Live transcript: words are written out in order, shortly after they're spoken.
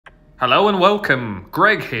Hello and welcome,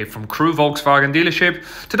 Greg here from Crewe Volkswagen dealership.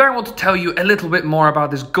 Today I want to tell you a little bit more about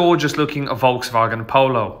this gorgeous looking Volkswagen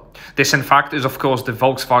Polo. This in fact is of course the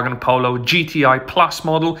Volkswagen Polo GTI Plus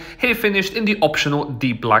model, here finished in the optional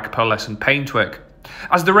deep black pearlescent paintwork.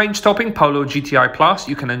 As the range-topping Polo GTI Plus,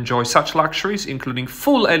 you can enjoy such luxuries including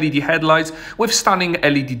full LED headlights with stunning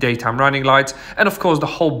LED daytime running lights, and of course the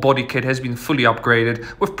whole body kit has been fully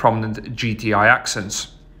upgraded with prominent GTI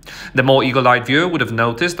accents. The more eagle-eyed viewer would have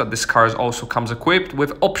noticed that this car also comes equipped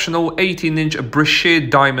with optional 18-inch Brescia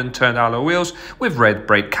diamond-turned alloy wheels with red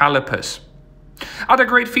brake calipers. Other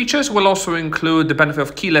great features will also include the benefit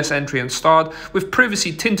of keyless entry and start, with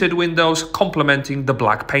privacy tinted windows complementing the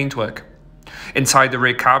black paintwork. Inside the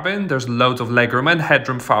rear cabin, there's loads of legroom and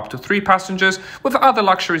headroom for up to 3 passengers, with other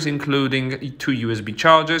luxuries including 2 USB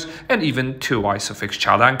chargers and even 2 ISOFIX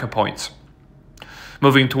child anchor points.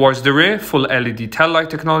 Moving towards the rear, full LED taillight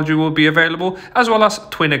technology will be available, as well as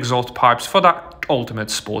twin exhaust pipes for that ultimate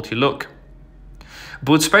sporty look.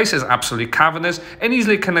 Boot space is absolutely cavernous and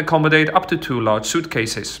easily can accommodate up to 2 large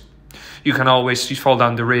suitcases. You can always fold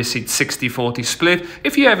down the rear seat 60-40 split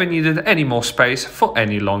if you ever needed any more space for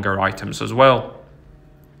any longer items as well.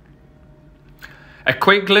 A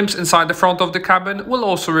quick glimpse inside the front of the cabin will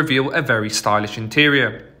also reveal a very stylish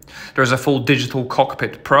interior. There's a full digital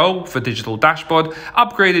Cockpit Pro for digital dashboard,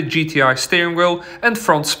 upgraded GTI steering wheel, and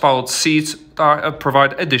front spaled seats that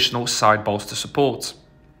provide additional side bolster support.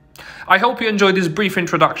 I hope you enjoyed this brief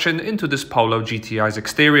introduction into this Polo GTI's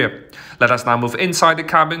exterior. Let us now move inside the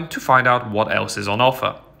cabin to find out what else is on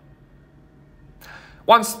offer.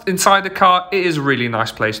 Once inside the car, it is a really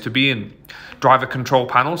nice place to be in. Driver control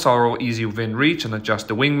panels are all easy within reach and adjust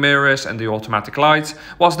the wing mirrors and the automatic lights,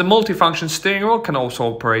 whilst the multifunction steering wheel can also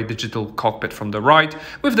operate digital cockpit from the right,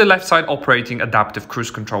 with the left side operating adaptive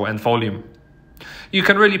cruise control and volume. You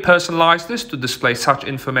can really personalize this to display such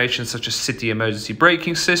information such as city emergency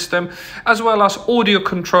braking system, as well as audio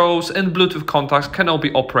controls and Bluetooth contacts can all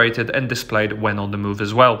be operated and displayed when on the move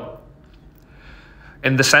as well.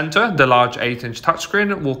 In the center, the large 8-inch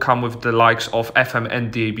touchscreen will come with the likes of FM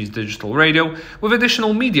and DAB's digital radio, with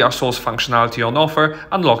additional media source functionality on offer,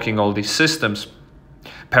 unlocking all these systems.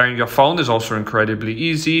 Pairing your phone is also incredibly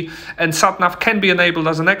easy, and SatNav can be enabled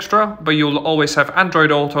as an extra, but you'll always have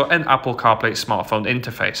Android Auto and Apple CarPlay smartphone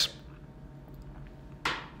interface.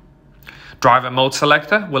 Driver mode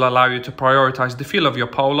selector will allow you to prioritize the feel of your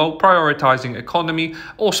Polo, prioritizing economy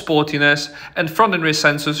or sportiness, and front and rear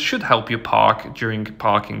sensors should help you park during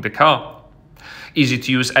parking the car. Easy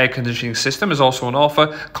to use air conditioning system is also on offer,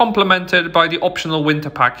 complemented by the optional winter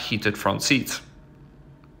pack heated front seats.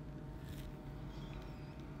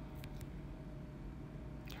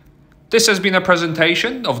 This has been a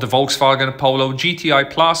presentation of the Volkswagen Polo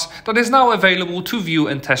GTI Plus that is now available to view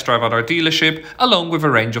and test drive at our dealership, along with a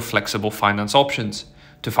range of flexible finance options.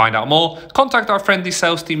 To find out more, contact our friendly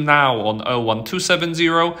sales team now on 01270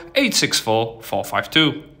 864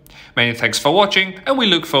 452. Many thanks for watching, and we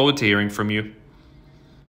look forward to hearing from you.